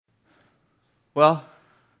Well,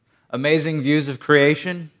 amazing views of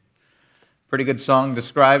creation. Pretty good song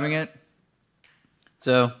describing it.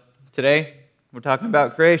 So today we're talking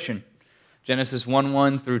about creation. Genesis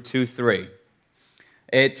 1:1 through 2:3.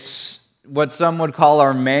 It's what some would call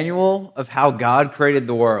our manual of how God created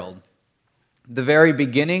the world. The very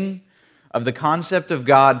beginning of the concept of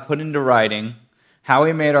God put into writing, how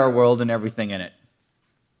He made our world and everything in it.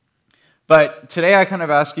 But today I kind of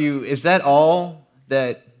ask you, is that all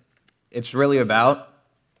that it's really about?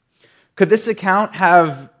 Could this account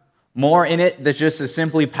have more in it than just a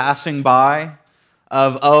simply passing by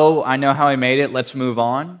of, oh, I know how I made it, let's move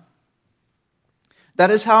on?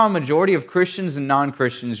 That is how a majority of Christians and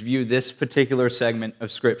non-Christians view this particular segment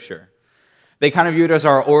of Scripture. They kind of view it as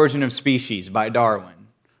our Origin of Species by Darwin,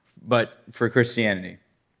 but for Christianity.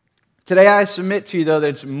 Today I submit to you, though, that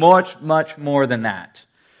it's much, much more than that.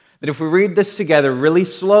 That if we read this together really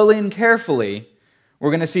slowly and carefully, we're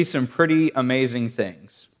going to see some pretty amazing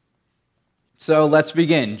things. So let's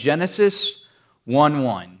begin. Genesis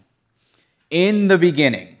 1:1. In the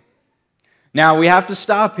beginning. Now we have to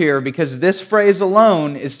stop here because this phrase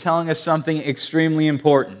alone is telling us something extremely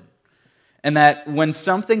important. And that when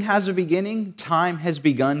something has a beginning, time has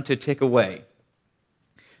begun to tick away.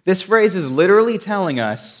 This phrase is literally telling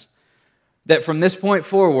us that from this point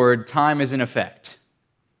forward, time is in effect.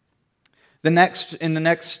 In the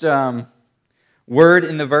next word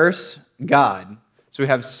in the verse, God. So we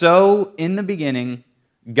have so in the beginning,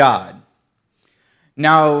 God.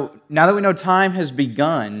 Now that we know time has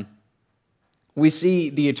begun, we see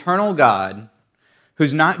the eternal God,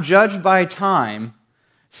 who's not judged by time,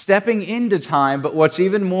 stepping into time, but what's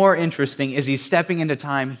even more interesting is he's stepping into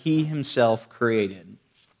time He Himself created.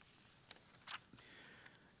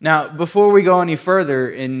 Now, before we go any further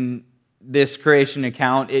in this creation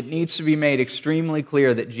account, it needs to be made extremely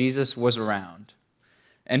clear that Jesus was around,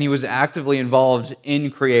 and He was actively involved in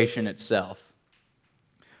creation itself.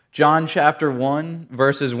 John chapter 1,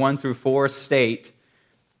 verses 1 through 4 state,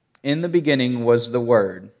 "In the beginning was the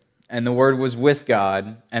Word, and the Word was with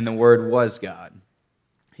God, and the Word was God.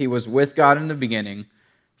 He was with God in the beginning.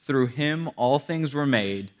 Through Him all things were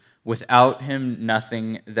made. Without Him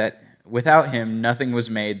nothing nothing was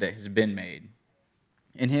made that has been made.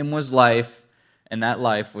 In Him was life, and that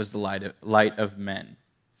life was the light of men."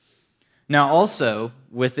 Now also,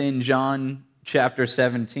 within John chapter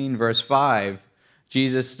 17, verse 5,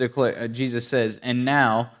 Jesus says, "And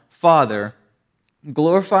now, Father,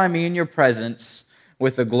 glorify me in your presence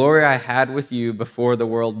with the glory I had with you before the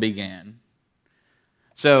world began."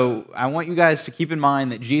 So I want you guys to keep in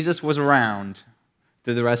mind that Jesus was around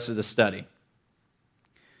through the rest of the study.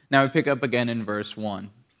 Now we pick up again in verse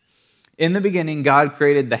 1. "In the beginning, God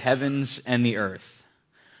created the heavens and the earth."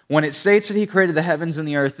 When it states that He created the heavens and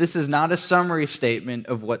the earth, this is not a summary statement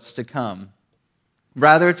of what's to come.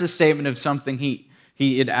 Rather, it's a statement of something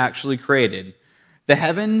He had actually created. The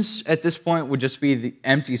heavens at this point would just be the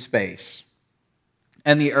empty space.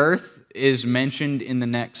 And the earth is mentioned in the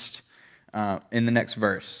next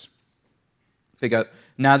verse. Pick up.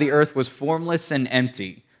 "Now the earth was formless and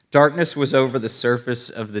empty. Darkness was over the surface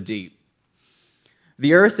of the deep."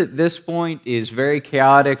 The earth at this point is very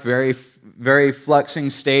chaotic, very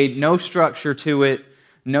fluxing state, no structure to it,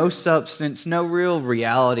 no substance, no real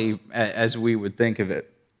reality as we would think of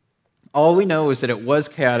it. All we know is that it was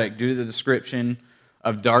chaotic due to the description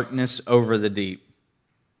of darkness over the deep.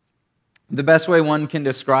 The best way one can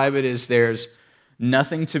describe it is there's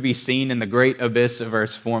nothing to be seen in the great abyss of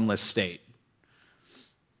Earth's formless state.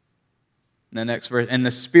 The next verse, "And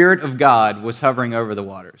the Spirit of God was hovering over the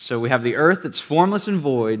waters." So we have the earth that's formless and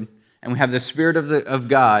void, and we have the Spirit of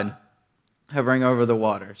God hovering over the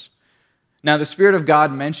waters. Now the Spirit of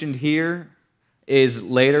God mentioned here is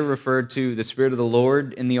later referred to the Spirit of the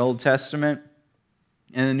Lord in the Old Testament.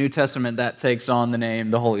 In the New Testament, that takes on the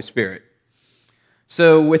name the Holy Spirit.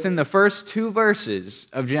 So within the first two verses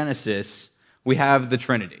of Genesis, we have the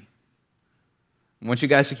Trinity. I want you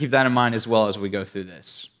guys to keep that in mind as well as we go through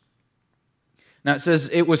this. Now it says,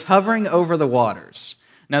 "It was hovering over the waters."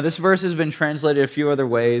 Now this verse has been translated a few other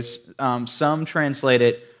ways. Some translate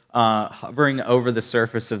it hovering over the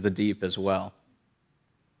surface of the deep as well.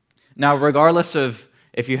 Now regardless of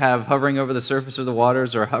if you have hovering over the surface of the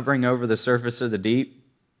waters or hovering over the surface of the deep,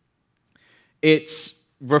 it's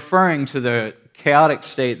referring to the chaotic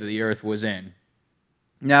state that the earth was in.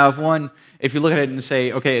 Now if you look at it and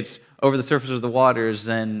say, okay, it's over the surface of the waters,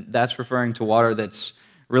 then that's referring to water that's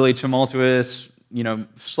really tumultuous,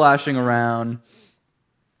 slashing around,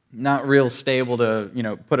 not real stable to,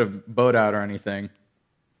 put a boat out or anything.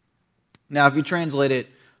 Now, if you translate it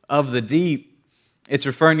of the deep, it's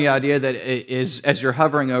referring to the idea that it is, as you're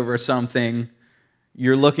hovering over something,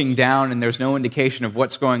 you're looking down and there's no indication of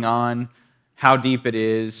what's going on, how deep it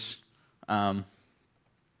is.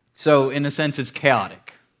 So in a sense, it's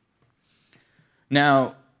chaotic.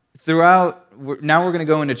 Now, we're going to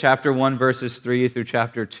go into chapter 1, verses 3 through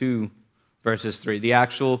chapter 2, verses 3, the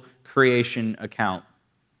actual creation account.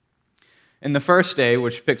 In the first day,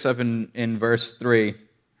 which picks up in verse 3, it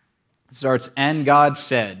starts, "And God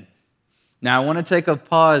said." Now, I want to take a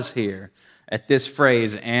pause here at this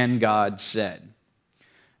phrase, "and God said,"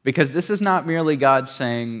 because this is not merely God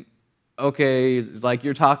saying, okay, like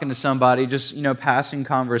you're talking to somebody, just, passing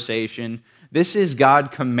conversation. This is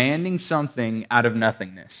God commanding something out of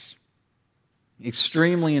nothingness.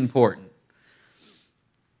 Extremely important.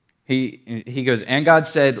 He goes, "And God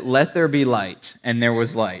said, let there be light, and there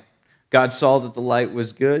was light. God saw that the light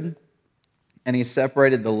was good, and he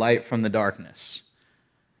separated the light from the darkness."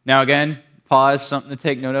 Now again, pause, something to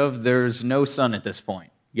take note of. There's no sun at this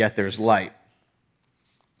point, yet there's light.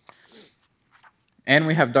 And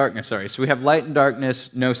we have darkness, So we have light and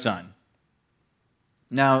darkness, no sun.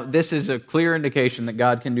 Now, this is a clear indication that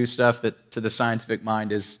God can do stuff that to the scientific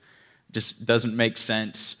mind just doesn't make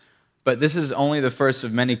sense. But this is only the first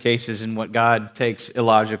of many cases in what God takes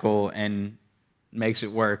illogical and makes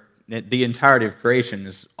it work. The entirety of creation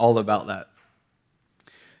is all about that.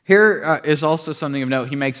 Here is also something of note.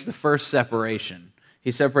 He makes the first separation.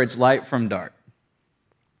 He separates light from dark.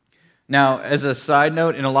 Now, as a side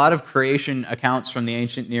note, in a lot of creation accounts from the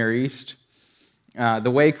ancient Near East,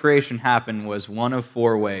 the way creation happened was one of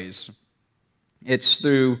four ways. It's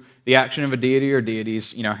through the action of a deity or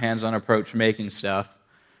deities, hands-on approach making stuff,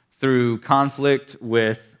 through conflict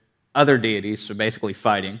with other deities, so basically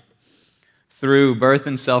fighting, through birth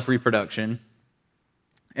and self-reproduction,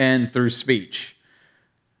 and through speech.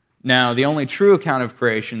 Now, the only true account of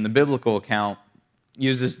creation, the biblical account,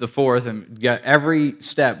 uses the fourth, and every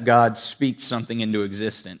step God speaks something into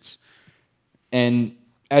existence. And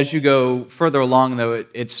as you go further along, though,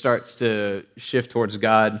 it starts to shift towards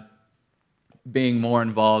God being more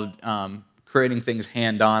involved, creating things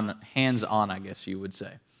hands-on, I guess you would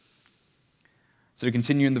say. So to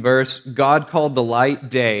continue in the verse, "God called the light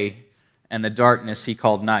day, and the darkness he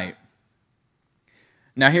called night."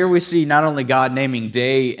 Now here we see not only God naming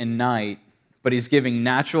day and night, but he's giving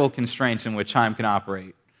natural constraints in which time can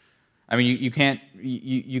operate. I mean, you can't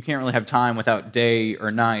really have time without day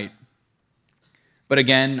or night. But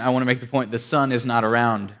again, I want to make the point, the sun is not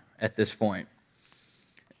around at this point.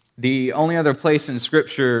 The only other place in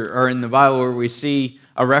Scripture or in the Bible where we see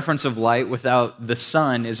a reference of light without the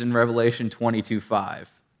sun is in Revelation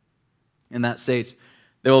 22:5. And that states,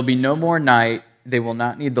 "There will be no more night. They will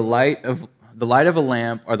not need the light of a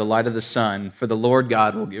lamp or the light of the sun, for the Lord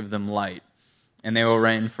God will give them light, and they will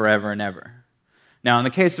reign forever and ever." Now, in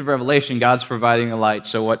the case of Revelation, God's providing the light,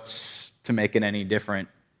 so what's to make it any different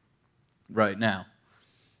right now?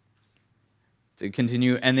 To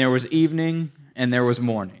continue, "And there was evening, and there was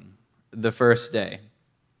morning, the first day."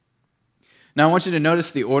 Now, I want you to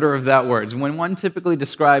notice the order of that word. When one typically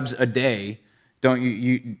describes a day, don't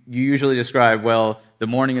you usually describe, well, the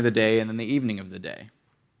morning of the day and then the evening of the day.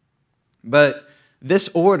 But this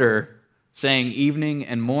order, saying evening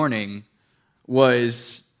and morning,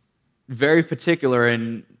 was very particular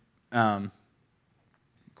and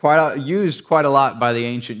used quite a lot by the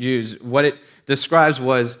ancient Jews. What it describes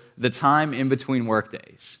was the time in between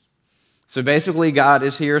workdays. So basically, God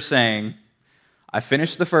is here saying, I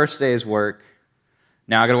finished the first day's work,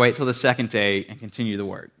 now I got to wait till the second day and continue the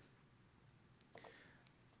work.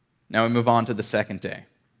 Now we move on to the second day.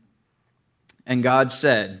 "And God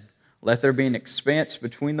said, let there be an expanse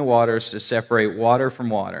between the waters to separate water from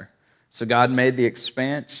water. So God made the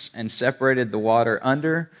expanse and separated the water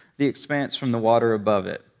under the expanse from the water above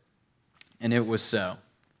it. And it was so."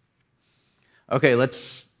 Okay,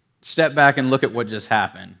 let's step back and look at what just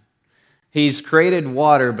happened. He's created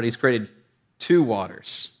water, but he's created two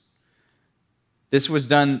waters. This was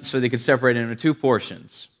done so they could separate it into two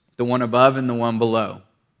portions, the one above and the one below.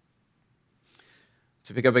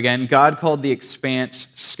 To pick up again, God called the expanse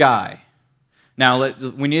sky. Now,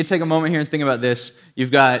 we need to take a moment here and think about this.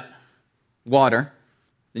 You've got water,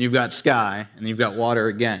 then you've got sky, and then you've got water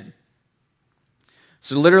again.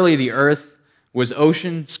 So literally the earth was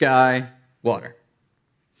ocean, sky, water.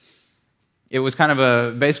 It was kind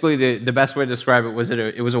of basically the best way to describe it was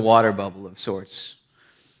it was a water bubble of sorts.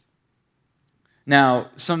 Now,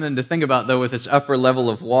 something to think about though with this upper level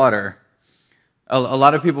of water, a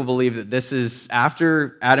lot of people believe that this is,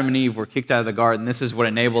 after Adam and Eve were kicked out of the garden, this is what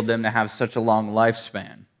enabled them to have such a long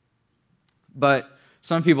lifespan. But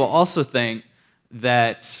some people also think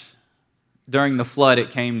that during the flood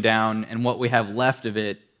it came down, and what we have left of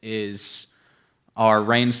it is are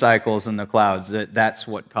rain cycles in the clouds. That's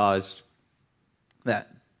what caused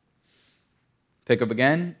that. Pick up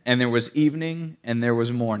again. And there was evening and there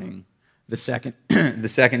was morning, the second, the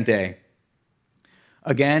second day.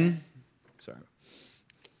 Again,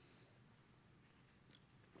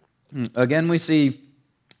 we see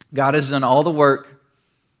God has done all the work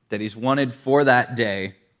that he's wanted for that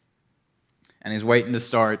day, and he's waiting to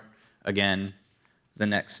start again the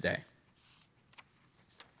next day.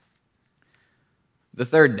 The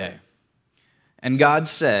third day. And God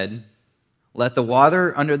said, "Let the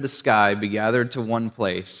water under the sky be gathered to one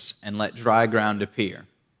place, and let dry ground appear."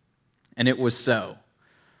 And it was so.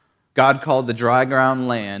 God called the dry ground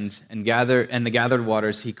land, and the gathered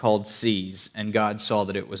waters he called seas, and God saw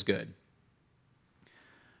that it was good.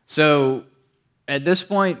 So at this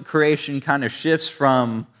point, creation kind of shifts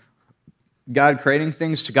from God creating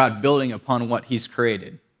things to God building upon what he's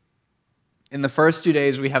created. In the first 2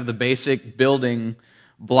 days, we have the basic building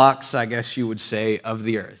blocks, I guess you would say, of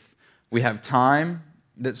the earth. We have time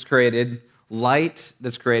that's created, light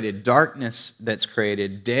that's created, darkness that's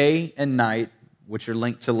created, day and night, which are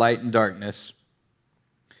linked to light and darkness,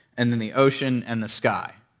 and then the ocean and the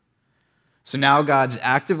sky. So now God's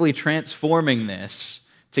actively transforming this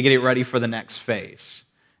to get it ready for the next phase.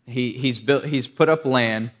 He's put up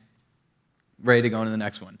land, ready to go into the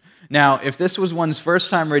next one. Now, if this was one's first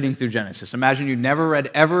time reading through Genesis, imagine you'd never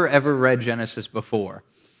ever read Genesis before.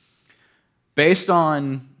 Based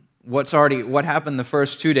on what happened the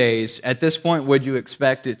first 2 days, at this point, would you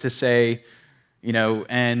expect it to say,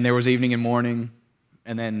 and there was evening and morning,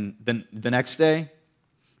 and then the next day?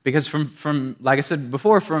 Because from like I said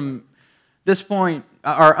before, from this point,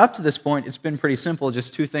 or up to this point, it's been pretty simple,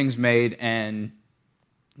 just two things made, and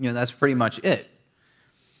that's pretty much it.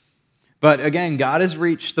 But again, God has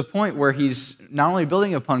reached the point where he's not only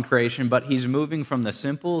building upon creation, but he's moving from the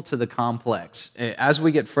simple to the complex. As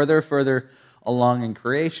we get further along in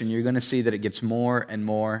creation, you're going to see that it gets more and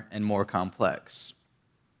more and more complex.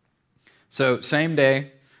 So same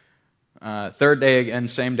day, third day again,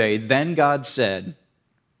 same day. Then God said,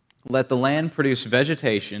 "Let the land produce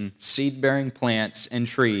vegetation, seed-bearing plants, and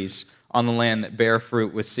trees on the land that bear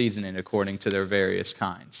fruit with seeds in it according to their various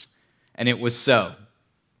kinds." And it was so.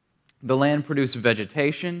 The land produced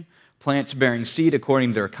vegetation, plants bearing seed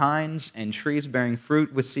according to their kinds, and trees bearing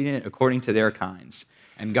fruit with seed in it according to their kinds.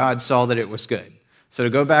 And God saw that it was good. So to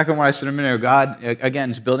go back on what I said a minute ago, God, again,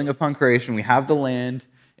 is building upon creation. We have the land.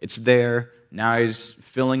 It's there. Now he's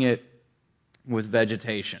filling it with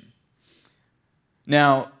vegetation.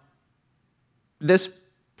 Now, this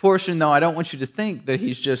portion, though, I don't want you to think that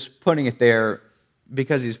he's just putting it there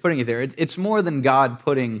because he's putting it there. It's more than God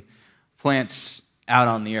putting plants out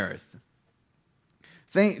on the earth.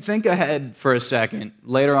 Think ahead for a second,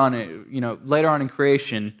 later on in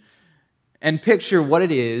creation, and picture what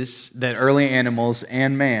it is that early animals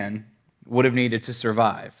and man would have needed to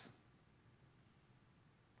survive.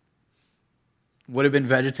 Would have been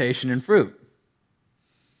vegetation and fruit.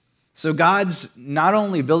 So God's not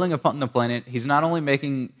only building upon the planet, he's not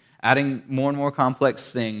only adding more and more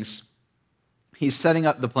complex things, he's setting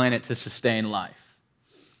up the planet to sustain life.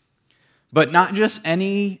 But not just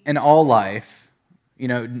any and all life,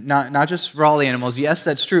 not just for all the animals. Yes,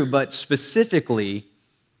 that's true, but specifically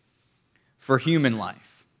for human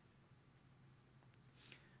life.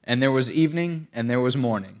 And there was evening and there was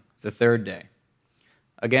morning, the third day.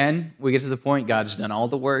 Again, we get to the point, God's done all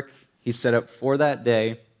the work he's set up for that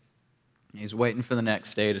day. He's waiting for the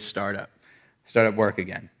next day to start up work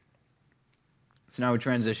again. So now we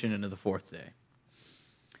transition into the fourth day.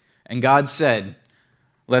 And God said,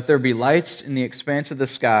 "Let there be lights in the expanse of the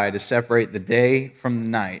sky to separate the day from the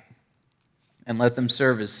night, and let them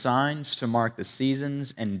serve as signs to mark the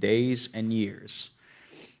seasons and days and years.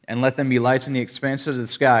 And let them be lights in the expanse of the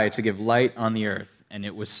sky to give light on the earth." And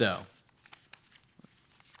it was so.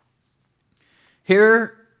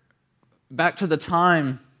 Here, back to the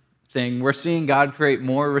time thing, we're seeing God create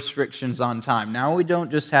more restrictions on time. Now we don't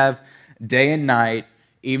just have day and night,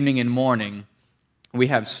 evening and morning. We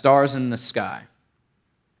have stars in the sky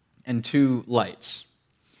and two lights.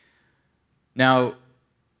 Now,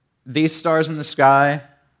 these stars in the sky,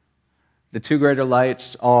 the two greater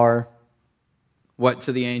lights, are what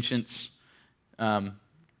to the ancients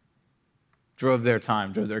drove their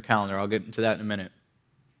calendar. I'll get into that in a minute.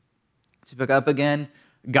 To pick up again,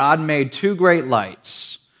 God made two great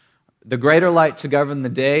lights, the greater light to govern the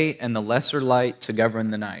day and the lesser light to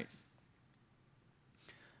govern the night.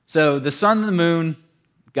 So the sun and the moon,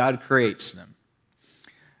 God creates them.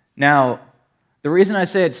 Now, the reason I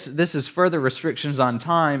say this is further restrictions on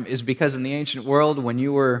time is because in the ancient world, when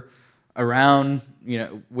you were around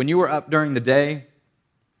when you were up during the day,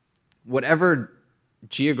 whatever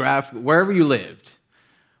wherever you lived,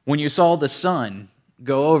 when you saw the sun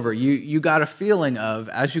go over, you got a feeling of,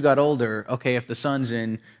 as you got older, okay, if the sun's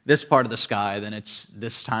in this part of the sky, then it's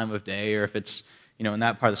this time of day, or if it's, in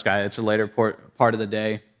that part of the sky, it's a later part of the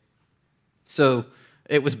day. So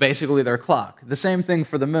it was basically their clock. The same thing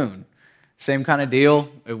for the moon. Same kind of deal.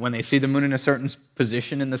 When they see the moon in a certain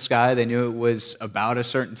position in the sky, they knew it was about a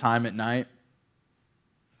certain time at night.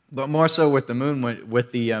 But more so with the moon,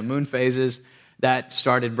 with the moon phases, that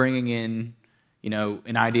started bringing in,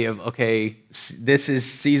 an idea of, okay, this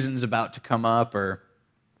is season's about to come up, or,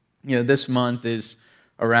 this month is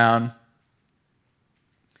around.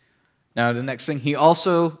 Now, the next thing, he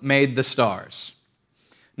also made the stars.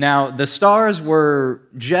 Now, the stars were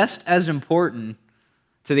just as important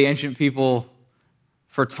to the ancient people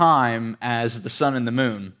for time as the sun and the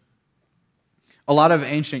moon. A lot of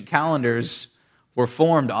ancient calendars were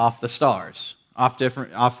formed off the stars,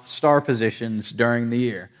 off star positions during the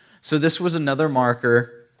year. So this was another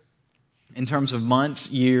marker in terms of months,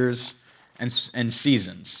 years, and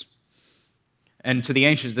seasons. And to the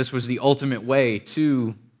ancients, this was the ultimate way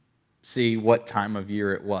to see what time of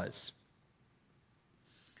year it was.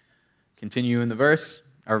 Continue in the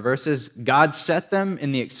verses. God set them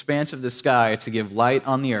in the expanse of the sky to give light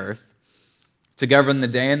on the earth, to govern the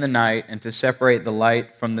day and the night, and to separate the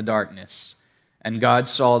light from the darkness. And God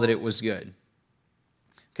saw that it was good.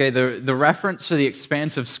 Okay, the reference to the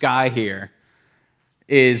expansive sky here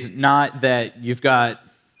is not that you've got,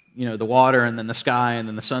 the water and then the sky and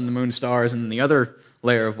then the sun, the moon, stars, and then the other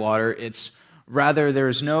layer of water. It's rather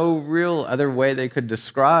there's no real other way they could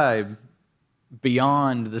describe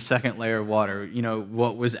beyond the second layer of water,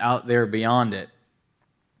 what was out there beyond it.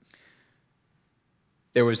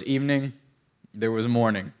 There was evening, there was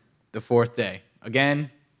morning, the fourth day. Again,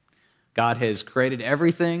 God has created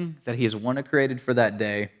everything that He has wanted created for that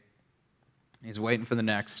day. He's waiting for the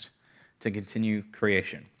next to continue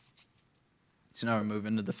creation. So now we're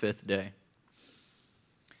moving to the fifth day.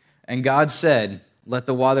 And God said, "Let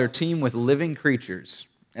the water teem with living creatures,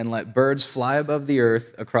 and let birds fly above the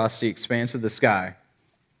earth across the expanse of the sky."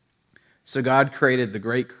 So God created the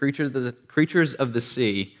great creatures of the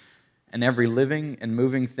sea and every living and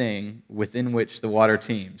moving thing within which the water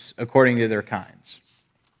teems, according to their kinds,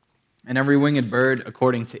 and every winged bird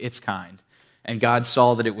according to its kind. And God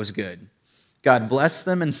saw that it was good. God blessed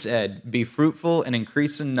them and said, "Be fruitful and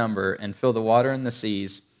increase in number, and fill the water in the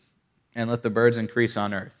seas, and let the birds increase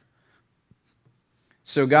on earth."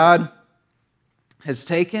 So God has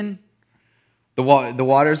taken the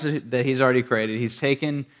waters that He's already created. He's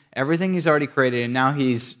taken everything He's already created, and now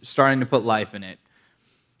He's starting to put life in it.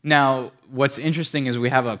 Now, what's interesting is we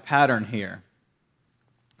have a pattern here.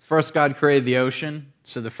 First, God created the ocean.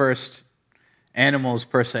 So the first animals,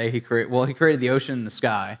 per se, He created the ocean and the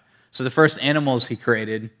sky. So the first animals He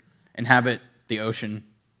created inhabit the ocean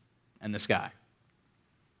and the sky.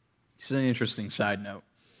 This is an interesting side note.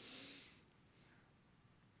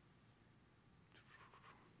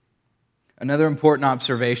 Another important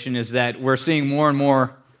observation is that we're seeing more and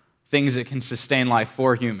more things that can sustain life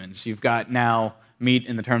for humans. You've got now meat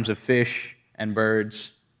in the terms of fish and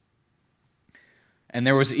birds. And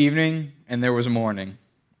there was evening and there was morning,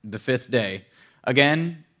 the fifth day.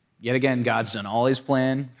 Yet again, God's done all His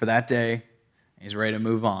plan for that day. He's ready to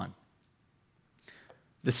move on.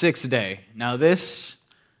 The sixth day. Now this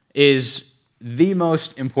is the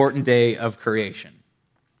most important day of creation,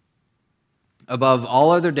 above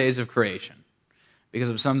all other days of creation,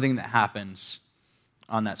 because of something that happens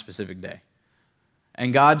on that specific day.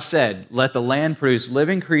 And God said, "Let the land produce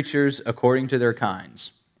living creatures according to their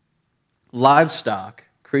kinds, livestock,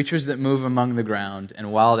 creatures that move among the ground,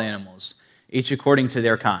 and wild animals, each according to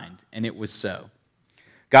their kind." And it was so.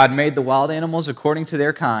 God made the wild animals according to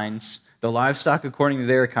their kinds, the livestock according to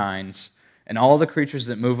their kinds, and all the creatures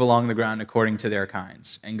that move along the ground according to their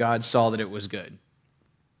kinds. And God saw that it was good.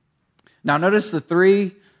 Now notice the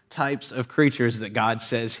three types of creatures that God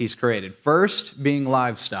says He's created. First being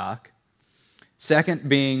livestock, second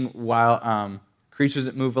being wild creatures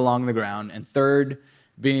that move along the ground, and third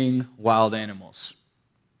being wild animals.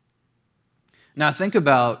 Now think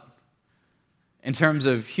about, in terms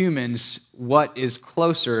of humans, what is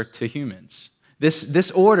closer to humans.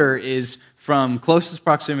 This order is from closest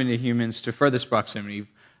proximity to humans to furthest proximity.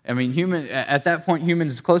 I mean, at that point,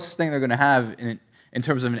 humans, the closest thing they're going to have in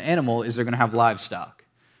terms of an animal is they're going to have livestock.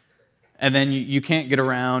 And then you can't get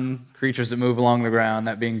around creatures that move along the ground,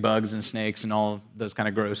 that being bugs and snakes and all those kind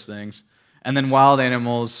of gross things. And then wild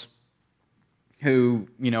animals who,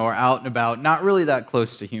 are out and about, not really that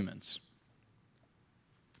close to humans.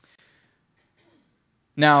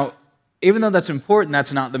 Now, even though that's important,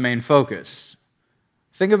 that's not the main focus.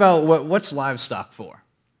 Think about what's livestock for?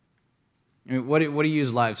 I mean, what do you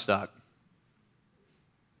use livestock?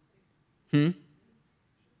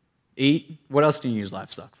 Eat? What else can you use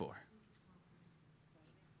livestock for?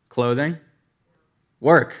 Clothing?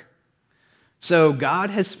 Work. So God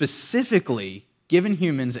has specifically given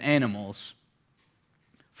humans animals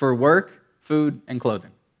for work, food, and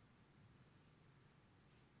clothing.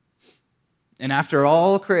 And after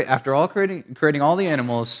creating all the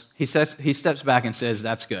animals, he steps back and says,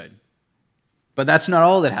 that's good. But that's not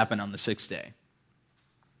all that happened on the sixth day.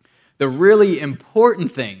 The really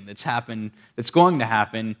important thing that's going to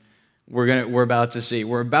happen, we're about to see.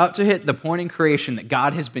 We're about to hit the point in creation that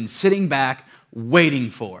God has been sitting back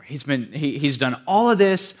waiting for. He's done all of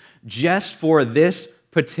this just for this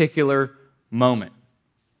particular moment.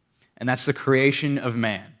 And that's the creation of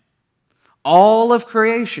man. All of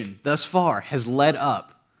creation thus far has led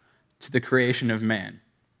up to the creation of man.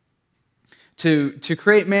 To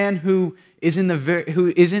create man who is in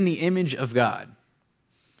the image of God.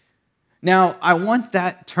 Now, I want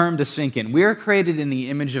that term to sink in. We are created in the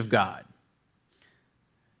image of God.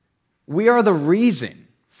 We are the reason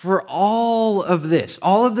for all of this.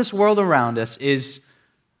 All of this world around us is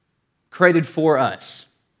created for us.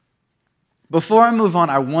 Before I move on,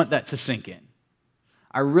 I want that to sink in.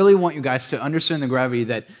 I really want you guys to understand the gravity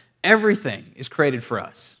that everything is created for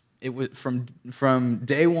us. It was from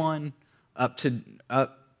day one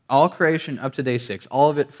all creation up to day 6, all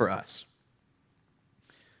of it for us.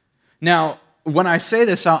 Now, when I say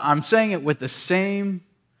this, I'm saying it with the same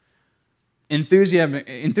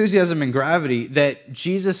enthusiasm and gravity that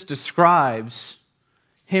Jesus describes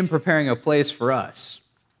him preparing a place for us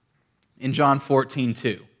in John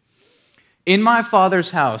 14:2. In my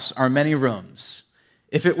Father's house are many rooms.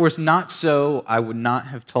 If it was not so, I would not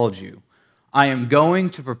have told you. I am going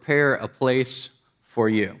to prepare a place for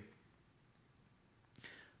you.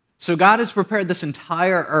 So God has prepared this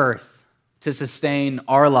entire earth to sustain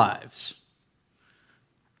our lives.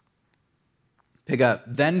 Pick up.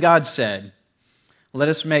 Then God said, let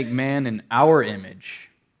us make man in our image,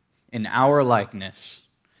 in our likeness,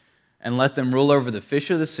 and let them rule over the fish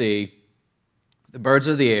of the sea, the birds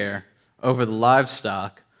of the air, over the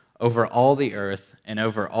livestock, over all the earth, and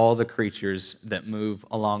over all the creatures that move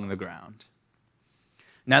along the ground.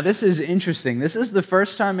 Now, this is interesting. This is the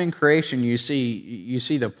first time in creation you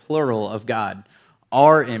see the plural of God,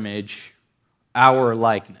 our image, our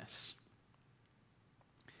likeness.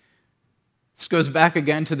 This goes back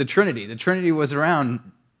again to the Trinity. The Trinity was around,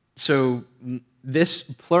 so this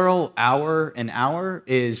plural, our and our,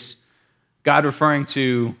 is God referring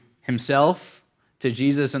to himself, to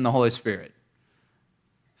Jesus, and the Holy Spirit.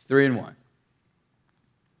 3 in 1.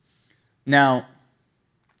 Now,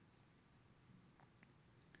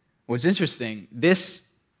 what's interesting, this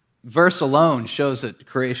verse alone shows that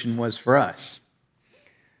creation was for us.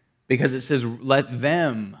 Because it says, let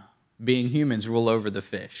them, being humans, rule over the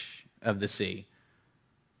fish of the sea.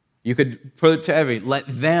 You could put it to let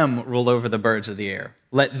them rule over the birds of the air.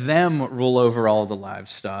 Let them rule over all the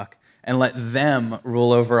livestock. And let them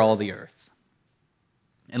rule over all the earth.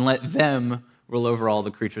 And let them rule over all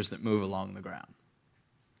the creatures that move along the ground.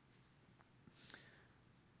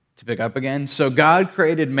 To pick up again, so God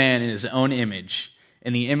created man in his own image.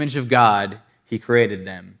 In the image of God, he created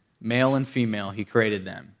them. Male and female, he created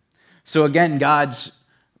them. So again, God's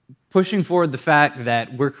pushing forward the fact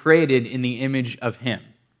that we're created in the image of him.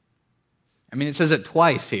 I mean, it says it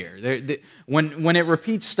twice here. When it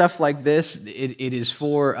repeats stuff like this, it is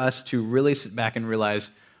for us to really sit back and realize,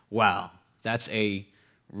 wow, that's a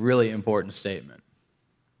really important statement.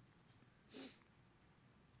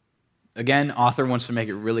 Again, author wants to make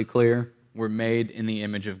it really clear, we're made in the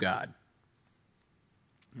image of God.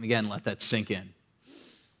 And again, let that sink in.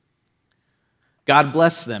 God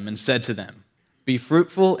blessed them and said to them, be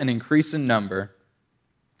fruitful and increase in number,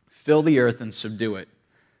 fill the earth and subdue it,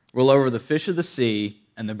 rule over the fish of the sea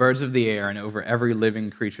and the birds of the air and over every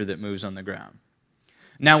living creature that moves on the ground.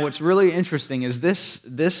 Now, what's really interesting is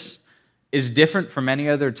this is different from any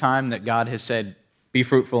other time that God has said, be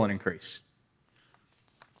fruitful and increase.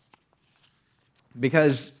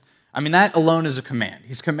 Because, I mean, that alone is a command.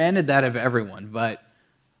 He's commanded that of everyone, but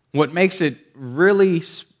what makes it really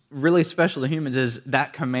special to humans is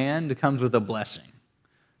that command comes with a blessing,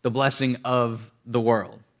 the blessing of the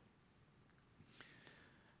world.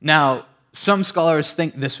 Now, some scholars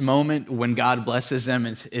think this moment when God blesses them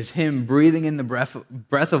is him breathing in the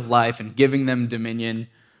breath of life and giving them dominion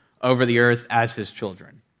over the earth as his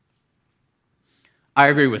children. I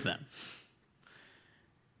agree with them.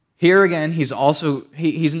 Here again, he's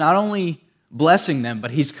not only blessing them,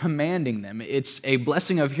 but he's commanding them. It's a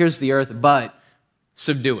blessing of here's the earth, but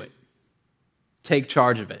subdue it. Take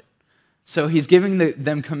charge of it. So he's giving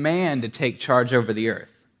them command to take charge over the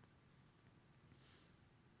earth.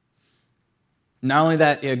 Not only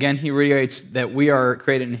that, again, he reiterates that we are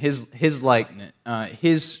created in his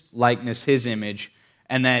likeness, his image,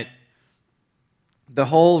 and that the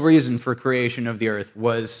whole reason for creation of the earth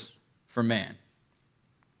was for man.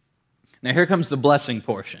 Now here comes the blessing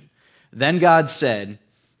portion. Then God said,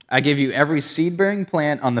 I give you every seed-bearing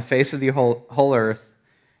plant on the face of the whole earth,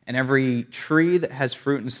 and every tree that has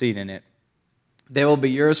fruit and seed in it. They will be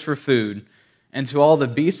yours for food. And to all the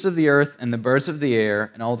beasts of the earth and the birds of the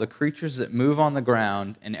air and all the creatures that move on the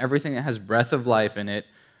ground and everything that has breath of life in it,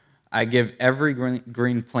 I give every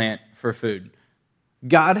green plant for food.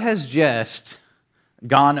 God has just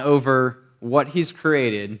gone over what he's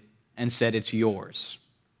created and said it's yours.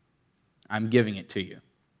 I'm giving it to you.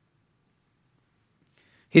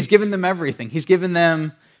 He's given them everything. He's given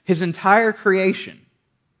them his entire creation.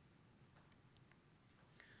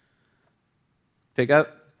 Pick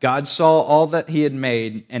up. God saw all that he had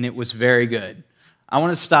made, and it was very good. I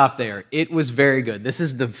want to stop there. It was very good. This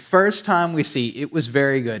is the first time we see it was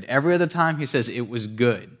very good. Every other time he says it was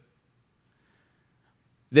good.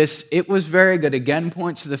 This it was very good again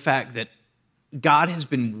points to the fact that God has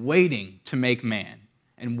been waiting to make man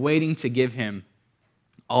and waiting to give him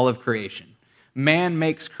all of creation. Man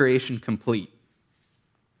makes creation complete.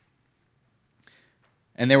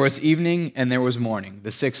 And there was evening and there was morning,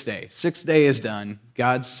 the sixth day. Sixth day is done.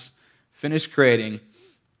 God's finished creating.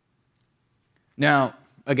 Now,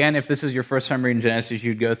 again, if this is your first time reading Genesis,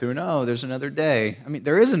 you'd go through, no, there's another day. I mean,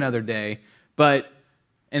 there is another day, but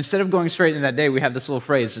instead of going straight into that day, we have this little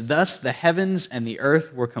phrase, thus the heavens and the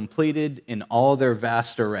earth were completed in all their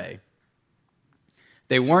vast array.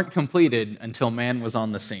 They weren't completed until man was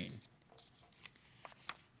on the scene.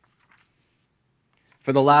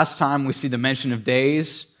 For the last time, we see the mention of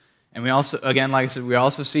days, and we also, again, like I said, we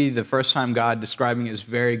also see the first time God describing it as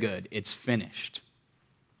very good. It's finished.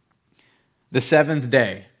 The seventh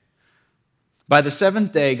day. By the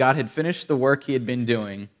seventh day, God had finished the work he had been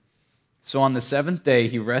doing. So on the seventh day,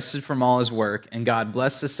 he rested from all his work, and God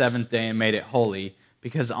blessed the seventh day and made it holy,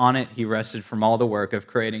 because on it he rested from all the work of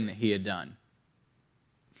creating that he had done.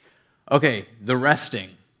 Okay, the resting.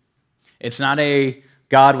 It's not a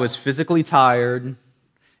God was physically tired.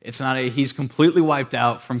 It's not a he's completely wiped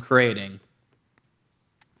out from creating.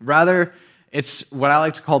 Rather, it's what I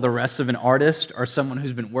like to call the rest of an artist or someone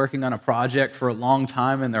who's been working on a project for a long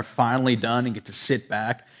time and they're finally done and get to sit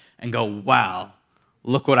back and go, wow,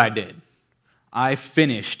 look what I did. I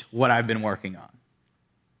finished what I've been working on.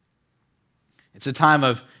 It's a time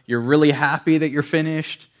of you're really happy that you're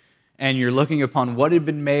finished and you're looking upon what had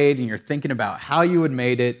been made and you're thinking about how you had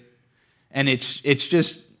made it. And it's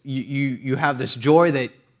just, you have this joy that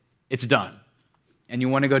it's done. And you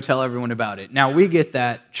want to go tell everyone about it. Now, we get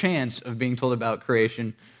that chance of being told about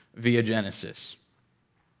creation via Genesis.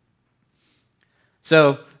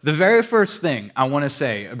 So, the very first thing I want to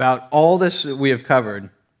say about all this that we have covered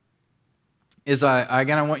is, I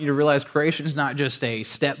want you to realize creation is not just a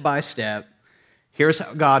step-by-step, here's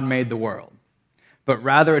how God made the world. But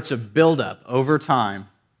rather, it's a build-up over time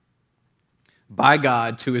by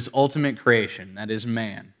God to his ultimate creation, that is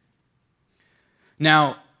man.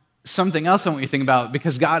 Now, something else I want you to think about,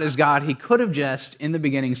 because God is God, he could have just, in the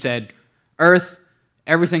beginning, said, earth,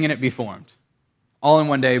 everything in it be formed. All in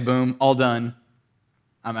one day, boom, all done,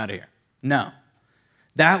 I'm out of here. No.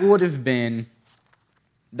 That would have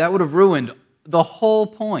ruined the whole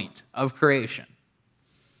point of creation.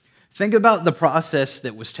 Think about the process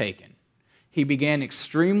that was taken. He began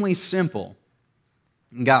extremely simple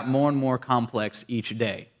and got more and more complex each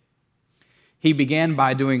day. He began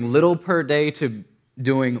by doing little per day to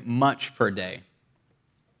doing much per day.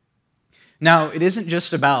 Now, it isn't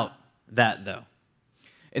just about that, though.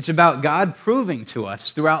 It's about God proving to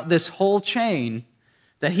us throughout this whole chain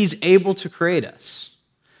that he's able to create us.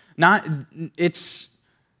 It's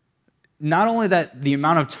not only that the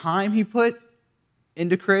amount of time he put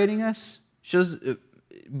into creating us shows,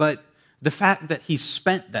 but the fact that he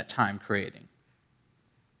spent that time creating.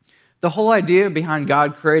 The whole idea behind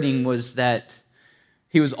God creating was that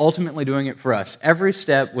he was ultimately doing it for us. Every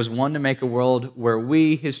step was one to make a world where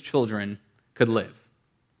we, his children, could live.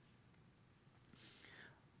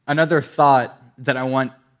 Another thought that I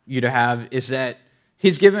want you to have is that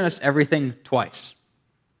he's given us everything twice.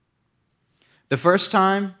 The first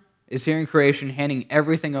time is here in creation, handing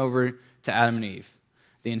everything over to Adam and Eve,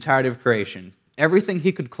 the entirety of creation. Everything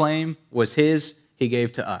he could claim was his, he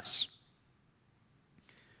gave to us.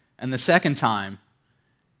 And the second time,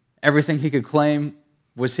 Everything he could claim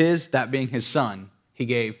was his, that being his son, he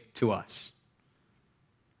gave to us.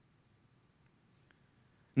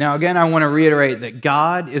 Now, again, I want to reiterate that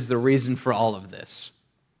God is the reason for all of this.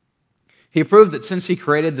 He proved that since he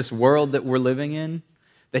created this world that we're living in,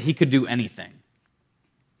 that he could do anything.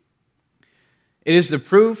 It is the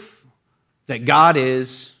proof that God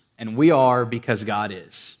is and we are because God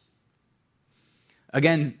is.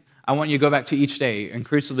 Again, I want you to go back to each day,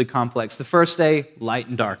 increasingly complex. The first day, light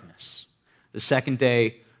and darkness. The second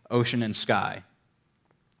day, ocean and sky.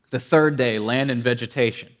 The third day, land and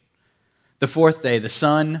vegetation. The fourth day, the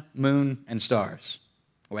sun, moon, and stars.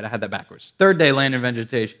 Wait, I had that backwards. Third day, land and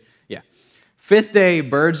vegetation. Yeah. Fifth day,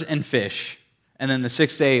 birds and fish. And then the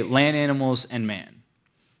sixth day, land animals and man.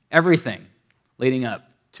 Everything leading up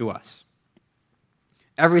to us.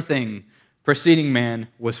 Everything preceding man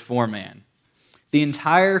was for man. The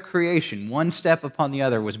entire creation, one step upon the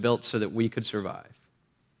other, was built so that we could survive.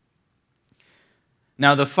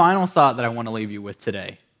 Now, the final thought that I want to leave you with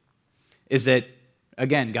today is that,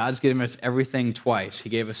 again, God's given us everything twice. He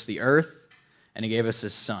gave us the earth, and he gave us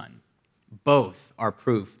his son. Both are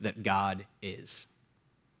proof that God is.